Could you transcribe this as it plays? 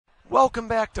Welcome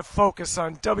back to Focus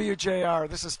on WJR.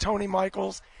 This is Tony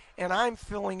Michaels, and I'm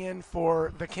filling in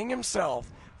for the king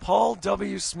himself, Paul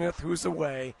W. Smith, who's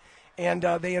away, and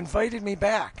they invited me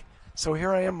back. So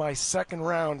here I am, my second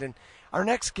round, and our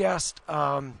next guest,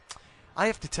 I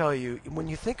have to tell you, when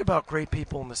you think about great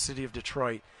people in the city of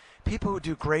Detroit, people who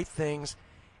do great things,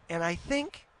 and I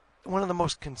think one of the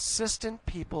most consistent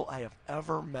people I have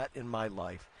ever met in my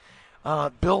life,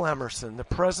 Bill Emerson, the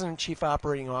President and Chief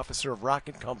Operating Officer of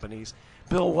Rocket Companies.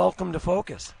 Bill, welcome to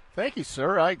Focus. Thank you,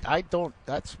 sir. I don't.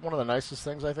 That's one of the nicest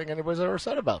things I think anybody's ever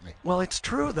said about me. Well, it's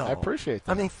true, though. I appreciate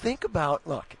that. I mean, think about,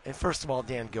 look, and first of all,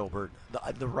 Dan Gilbert,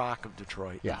 the Rock of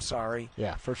Detroit. Yeah. I'm sorry.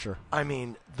 Yeah, for sure. I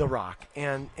mean, the Rock,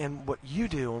 and what you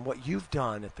do and what you've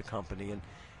done at the company,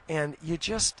 and you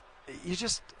just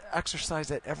exercise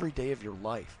that every day of your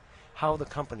life, how the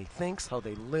company thinks, how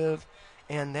they live.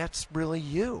 And that's really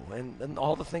you and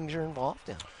all the things you're involved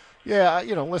in. Yeah,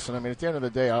 listen, I mean, at the end of the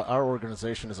day, our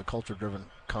organization is a culture-driven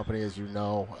company, as you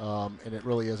know, and it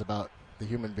really is about the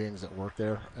human beings that work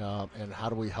there and how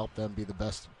do we help them be the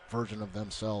best version of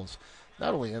themselves,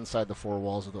 not only inside the four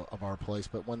walls of our place,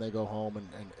 but when they go home and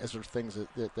as there are things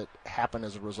that happen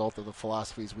as a result of the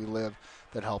philosophies we live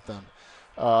that help them.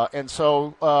 And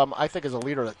so I think as a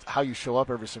leader, that how you show up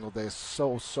every single day is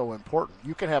so, so important.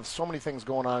 You can have so many things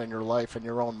going on in your life and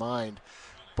your own mind,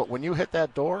 but when you hit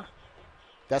that door,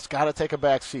 that's got to take a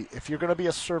back seat. If you're going to be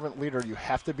a servant leader, you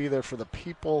have to be there for the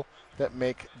people that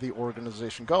make the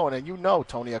organization go. And you know,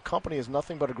 Tony, a company is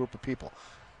nothing but a group of people.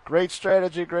 Great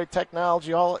strategy, great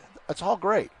technology, it's all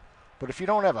great. But if you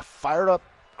don't have a fired up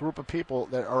group of people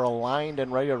that are aligned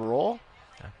and ready to roll,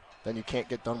 then you can't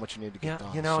get done what you need to get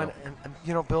done.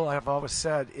 And Bill, I've always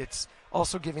said it's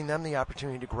also giving them the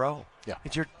opportunity to grow. Yeah.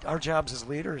 It's our jobs as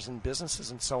leaders in businesses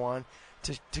and so on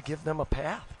to give them a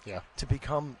path to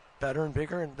become better and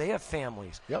bigger. And they have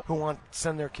families who want to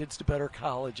send their kids to better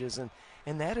colleges, and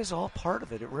that is all part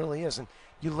of it. It really is. And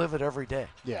you live it every day.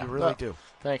 Yeah. You really do.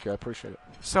 Thank you. I appreciate it.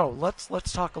 So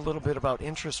let's talk a little bit about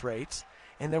interest rates.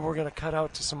 And then we're going to cut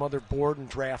out to some other board and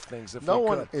draft things if we could. No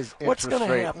one is What's going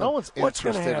to happen? No one's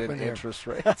interested in here? interest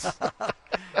rates.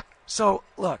 So,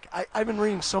 look, I've been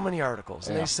reading so many articles,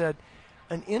 and Yeah. they said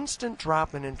an instant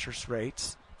drop in interest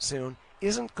rates soon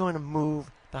isn't going to move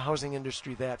the housing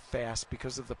industry that fast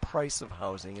because of the price of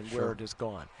housing and where it has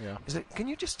gone. Yeah. Can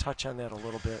you just touch on that a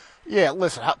little bit? Yeah,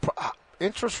 listen,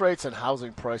 interest rates and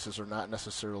housing prices are not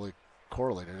necessarily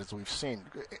correlated, as we've seen.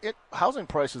 Housing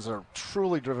prices are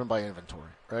truly driven by inventory,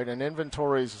 right? And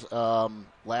inventories in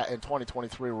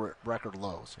 2023 were at record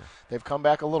lows. Yeah. They've come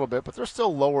back a little bit, but they're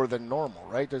still lower than normal,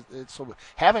 right? So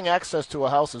having access to a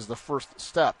house is the first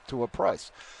step to a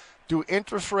price. Do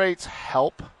interest rates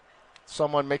help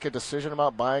someone make a decision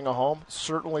about buying a home?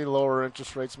 Certainly lower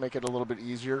interest rates make it a little bit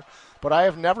easier, but I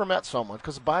have never met someone,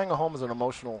 because buying a home is an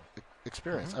emotional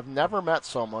experience. Mm-hmm. I've never met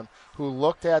someone who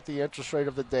looked at the interest rate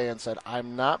of the day and said,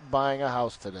 I'm not buying a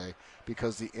house today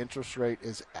because the interest rate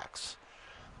is X.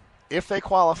 If they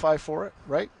qualify for it,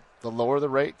 right, the lower the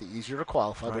rate, the easier to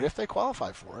qualify. Right. But if they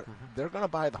qualify for it, they're going to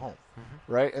buy the home,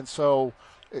 right? And so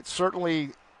it's certainly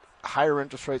higher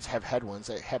interest rates have headwinds.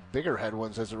 They have bigger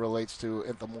headwinds as it relates to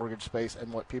the mortgage space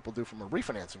and what people do from a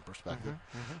refinancing perspective.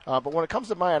 But when it comes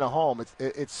to buying a home,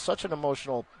 it's such an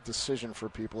emotional decision for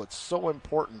people. It's so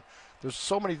important. There's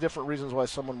so many different reasons why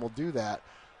someone will do that.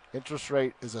 Interest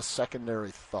rate is a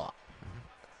secondary thought.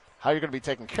 How you're going to be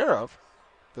taken care of,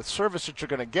 the service that you're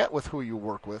going to get with who you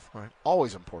work with,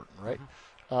 always important, right?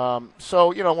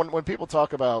 So, when people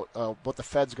talk about what the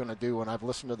Fed's going to do, and I've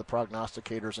listened to the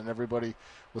prognosticators, and everybody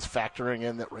was factoring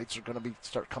in that rates are going to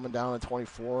start coming down in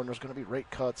 24, and there's going to be rate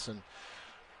cuts, and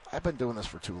I've been doing this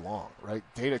for too long, right?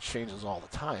 Data changes all the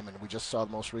time, and we just saw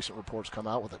the most recent reports come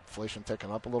out with inflation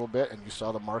ticking up a little bit, and you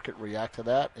saw the market react to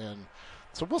that, and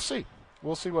so we'll see.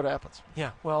 We'll see what happens.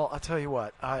 Yeah, well, I'll tell you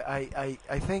what. I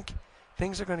think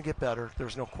things are going to get better.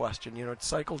 There's no question. It's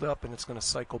cycled up, and it's going to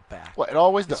cycle back. Well, it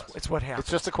always does. It's what happens.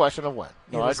 It's just a question of when.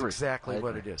 No, I agree. That's exactly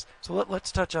what it is. So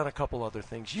let's touch on a couple other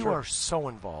things. You are so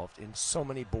involved in so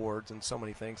many boards and so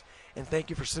many things, and thank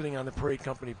you for sitting on the Parade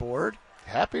Company board.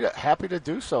 Happy to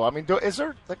do so. I mean, is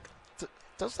there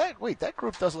that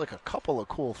group does like a couple of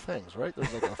cool things, right?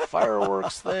 There's like a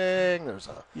fireworks thing. There's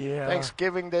a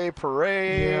Thanksgiving Day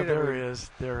parade. Yeah, there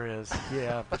is.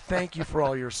 Yeah, but thank you for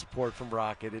all your support from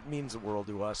Rocket. It means the world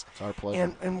to us. It's our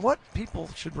pleasure. And what people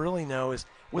should really know is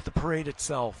with the parade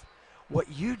itself,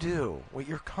 what you do, what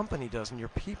your company does, and your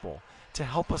people to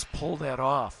help us pull that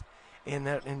off in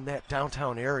that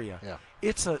downtown area. Yeah.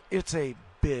 It's a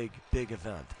big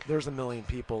event. There's 1 million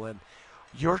people, and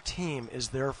your team is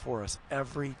there for us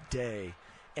every day,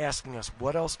 asking us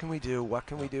what else can we do, what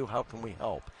can we do, how can we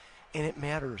help. And it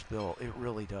matters, Bill. It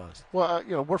really does. Well,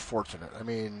 we're fortunate. I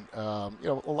mean, a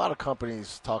lot of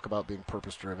companies talk about being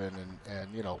purpose-driven,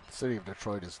 and the city of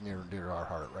Detroit is near and dear to our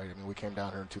heart, right? I mean, we came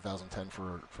down here in 2010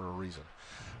 for a reason.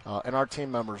 And our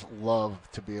team members love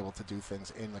to be able to do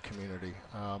things in the community.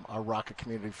 Our Rocket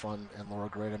Community Fund and Laura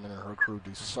Grademan and her crew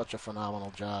do such a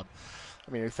phenomenal job.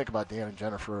 I mean, you think about Dan and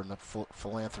Jennifer and the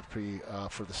philanthropy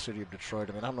for the city of Detroit.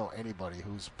 I mean, I don't know anybody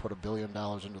who's put $1 billion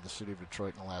into the city of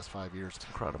Detroit in the last 5 years. It's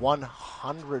incredible.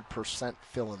 100%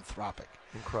 philanthropic.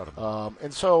 Incredible.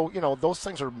 And so, those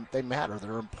things they matter.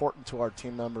 They're important to our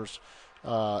team members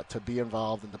to be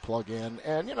involved and to plug in.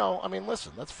 And, I mean,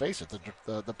 listen, let's face it,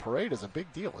 the parade is a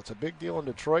big deal. It's a big deal in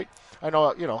Detroit. I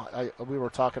know, we were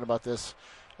talking about this.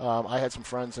 I had some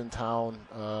friends in town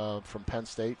from Penn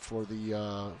State for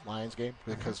the Lions game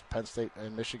because Penn State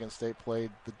and Michigan State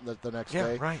played the next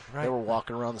day. Right. They were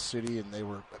walking around the city, and they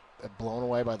were blown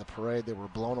away by the parade. They were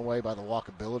blown away by the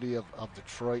walkability of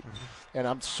Detroit. And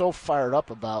I'm so fired up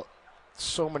about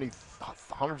so many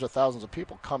hundreds of thousands of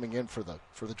people coming in for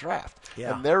the draft.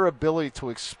 Yeah. And their ability to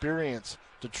experience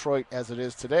Detroit as it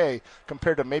is today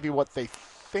compared to maybe what they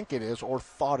think it is or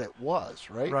thought it was,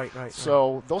 right? Right.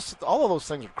 So all of those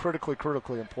things are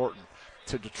critically important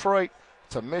to Detroit,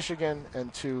 to Michigan,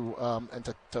 and to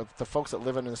folks that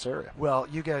live in this area. Well,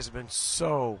 you guys have been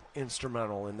so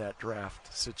instrumental in that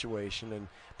draft situation and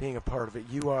being a part of it.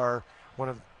 You are one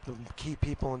of the key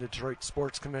people in the Detroit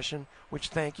Sports Commission, which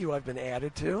thank you, I've been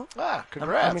added to.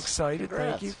 Congrats. I'm excited.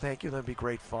 Congrats. Thank you. That'd be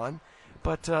great fun.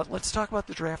 But let's talk about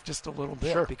the draft just a little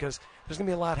bit, Sure. because there's going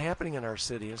to be a lot happening in our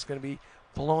city. It's going to be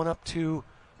blown up to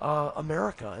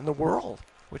America and the world,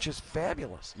 which is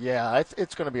fabulous. Yeah,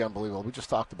 it's going to be unbelievable. We just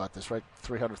talked about this, right?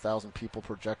 300,000 people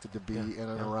projected to be in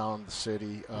and around the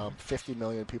city. 50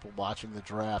 million people watching the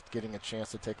draft, getting a chance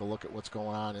to take a look at what's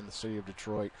going on in the city of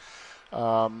Detroit.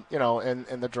 And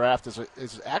the draft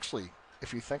is actually,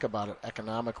 if you think about it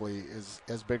economically,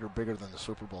 is bigger than the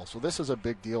Super Bowl. So this is a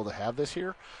big deal to have this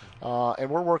here. And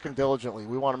we're working diligently.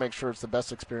 We want to make sure it's the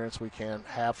best experience we can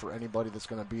have for anybody that's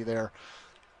going to be there.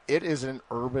 It is an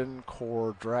urban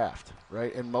core draft,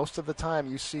 right? And most of the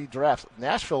time you see drafts.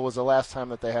 Nashville was the last time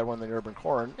that they had one in the urban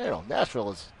core. And,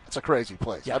 Nashville it's a crazy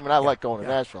place. Yeah, I mean, I like going to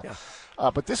Nashville.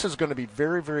 Yeah. But this is going to be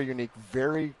very, very unique,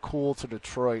 very cool to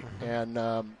Detroit. And,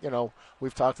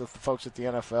 we've talked to the folks at the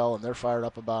NFL, and they're fired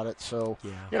up about it. So,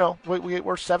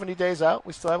 we're 70 days out.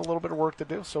 We still have a little bit of work to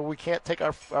do. So we can't take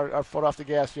our foot off the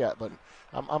gas yet. But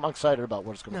I'm excited about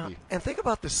what it's going to be. And think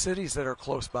about the cities that are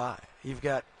close by. You've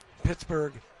got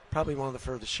Pittsburgh, probably one of the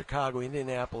furthest, Chicago,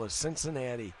 Indianapolis,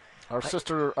 Cincinnati. Our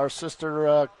sister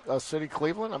city,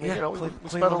 Cleveland. I mean, we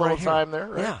spent a little time there,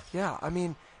 right? Yeah. I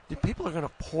mean, the people are going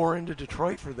to pour into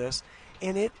Detroit for this,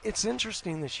 and it's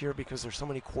interesting this year because there's so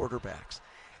many quarterbacks,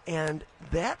 and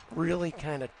that really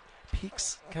kind of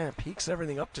peaks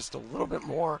everything up just a little bit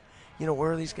more.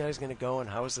 Where are these guys going to go, and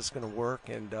how is this going to work?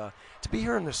 And to be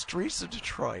here in the streets of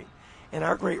Detroit, and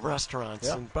our great restaurants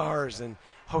and bars and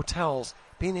hotels,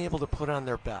 being able to put on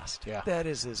their best. Yeah. That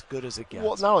is as good as it gets.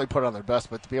 Well, not only put on their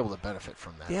best, but to be able to benefit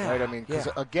from that, Yeah. right? I mean,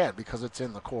 because it's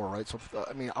in the core, right? So,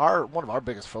 I mean, one of our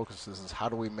biggest focuses is how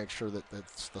do we make sure that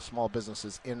the small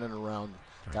businesses in and around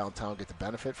downtown get the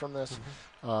benefit from this,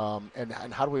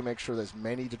 and how do we make sure that as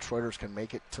many Detroiters can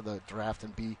make it to the draft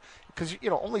and be, because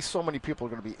only so many people are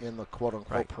going to be in the quote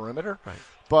unquote perimeter. Right.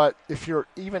 But if you're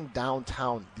even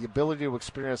downtown, the ability to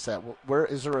experience that, where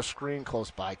is there a screen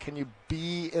close by? Can you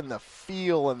be in the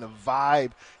feel and the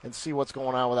vibe and see what's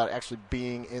going on without actually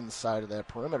being inside of that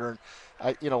perimeter?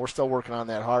 And we're still working on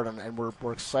that hard, and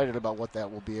we're excited about what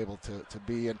that will be able to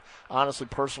be. And honestly,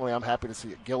 personally, I'm happy to see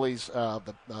it. Gillies,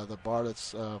 the bar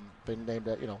that's been named,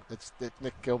 it's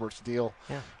Nick Gilbert's deal.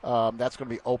 Yeah. That's going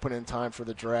to be open in time for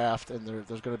the draft, and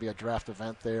there's going to be a draft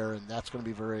event there, and that's going to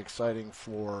be very exciting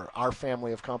for our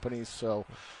family of companies. So,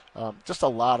 just a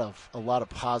lot of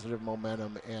positive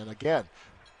momentum. And again,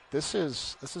 this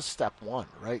is step one,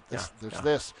 right?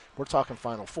 This. We're talking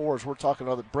Final Fours. We're talking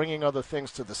bringing other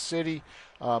things to the city.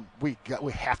 We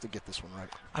have to get this one right.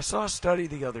 I saw a study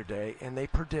the other day, and they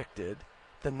predicted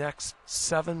the next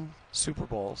 7 Super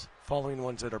Bowls, following the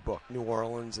ones that are booked. New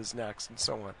Orleans is next, and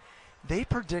so on. They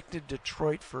predicted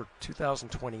Detroit for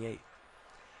 2028.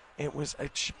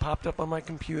 It popped up on my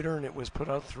computer, and it was put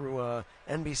out through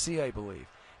NBC, I believe.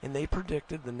 And they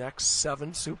predicted the next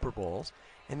 7 Super Bowls,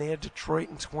 and they had Detroit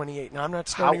in 28. Now, I'm not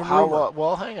starting a rumor.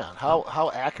 Well, hang on.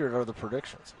 How accurate are the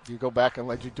predictions? Do you go back and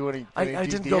did you do any? I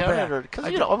didn't go back. Because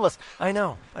I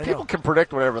know. People can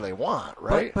predict whatever they want,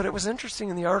 right? But it was interesting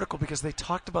in the article because they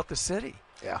talked about the city.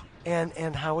 Yeah.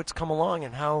 And how it's come along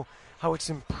and how it's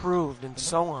improved and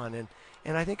so on.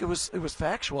 and I think it was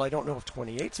factual. I don't know if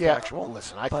 28's Yeah, factual.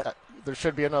 listen, there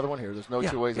should be another one here. There's no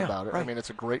two ways about it. Right. I mean,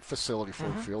 it's a great facility for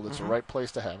a field. It's the right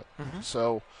place to have it.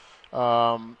 So,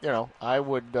 I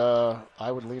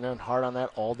would lean in hard on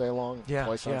that all day long,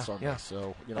 twice on Sunday. Yeah.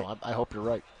 So, I hope you're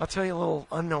right. I'll tell you a little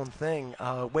unknown thing.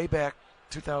 Way back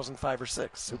 2005 or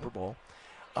 6 Super Bowl.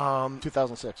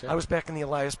 2006, yeah. I was back in the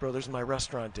Elias Brothers in my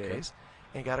restaurant days,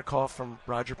 and got a call from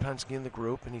Roger Penske and the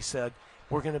group, and he said,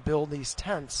 we're going to build these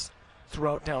tents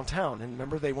throughout downtown. And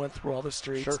remember, they went through all the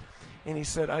streets. Sure. And he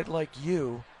said, I'd like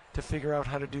you to figure out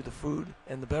how to do the food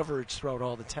and the beverage throughout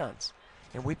all the tents.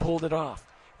 And we pulled it off.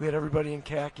 We had everybody in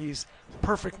khakis,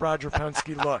 perfect Roger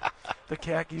Penske look. The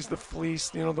khakis, the fleece,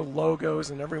 the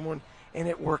logos, and everyone. And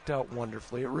it worked out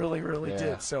wonderfully. It really, really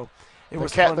did. So it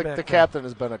was fun back the then. captain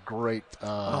has been a great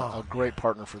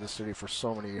partner for the city for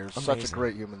so many years. Amazing. Such a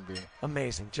great human being.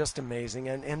 Amazing, just amazing.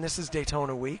 And this is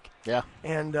Daytona week. Yeah.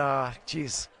 And,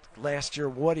 last year,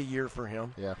 what a year for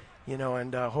him. Yeah.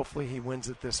 And hopefully he wins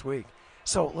it this week.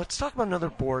 So let's talk about another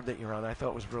board that you're on I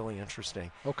thought was really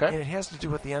interesting. Okay. And it has to do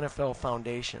with the NFL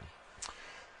Foundation.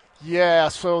 Yeah,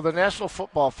 so the National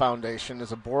Football Foundation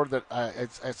is a board that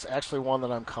it's actually one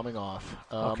that I'm coming off.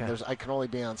 I can only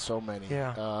be on so many.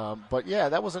 Yeah. But yeah,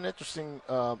 that was an interesting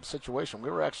situation. We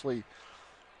were actually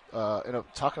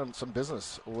talking some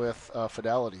business with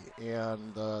Fidelity,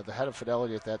 and the head of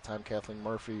Fidelity at that time, Kathleen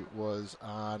Murphy, was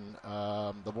on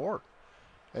the board,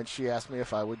 and she asked me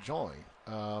if I would join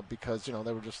because they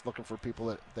were just looking for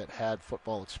people that had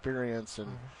football experience and.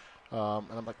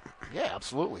 And I'm like, yeah,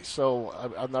 absolutely. So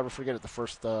I'll never forget it. The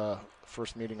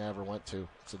first meeting I ever went to,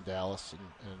 it's in Dallas,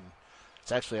 and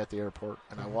it's actually at the airport.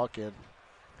 And I walk in,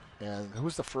 and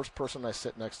who's the first person I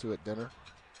sit next to at dinner?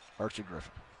 Archie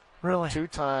Griffin. Really?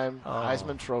 Two-time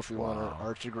Heisman Trophy winner,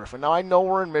 Archie Griffin. Now, I know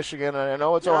we're in Michigan, and I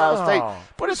know it's Ohio State,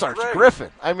 but it's Archie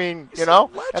Griffin. I mean, and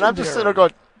I'm just sitting there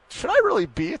going, should I really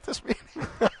be at this meeting?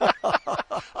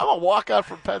 I'm a walkout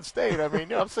from Penn State. I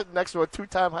mean, I'm sitting next to a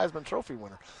two-time Heisman Trophy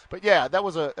winner. But yeah, that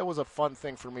was a fun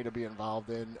thing for me to be involved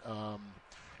in.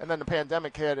 And then the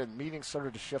pandemic hit, and meetings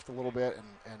started to shift a little bit,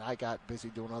 and I got busy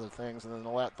doing other things. And then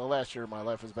the last year of my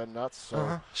life has been nuts.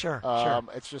 So Sure.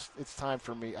 It's time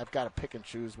for me. I've got to pick and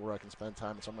choose where I can spend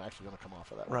time, and so I'm actually going to come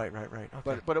off of that. Right.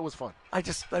 Okay. But it was fun. I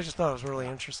just thought it was really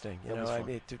interesting. I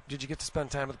mean, did you get to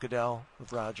spend time with Goodell,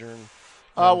 with Roger? And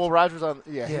well, Roger's on.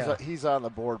 He's on the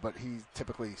board, but he's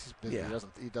busy. Yeah.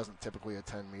 He doesn't typically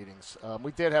attend meetings.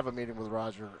 We did have a meeting with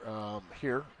Roger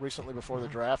here recently before the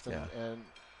draft, and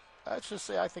let's just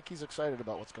say I think he's excited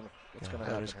about what's going to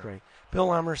happen. That is here. great.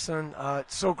 Bill Emerson,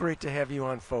 it's so great to have you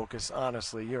on Focus.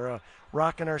 Honestly, you're a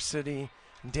rock in our city.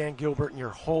 Dan Gilbert and your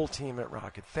whole team at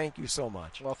Rocket. Thank you so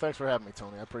much. Well, thanks for having me,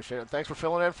 Tony. I appreciate it. Thanks for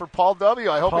filling in for Paul W.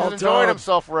 I hope he's enjoying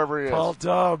himself wherever he is. Paul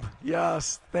Dubb,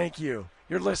 yes. Thank you.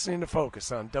 You're listening to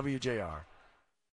Focus on WJR.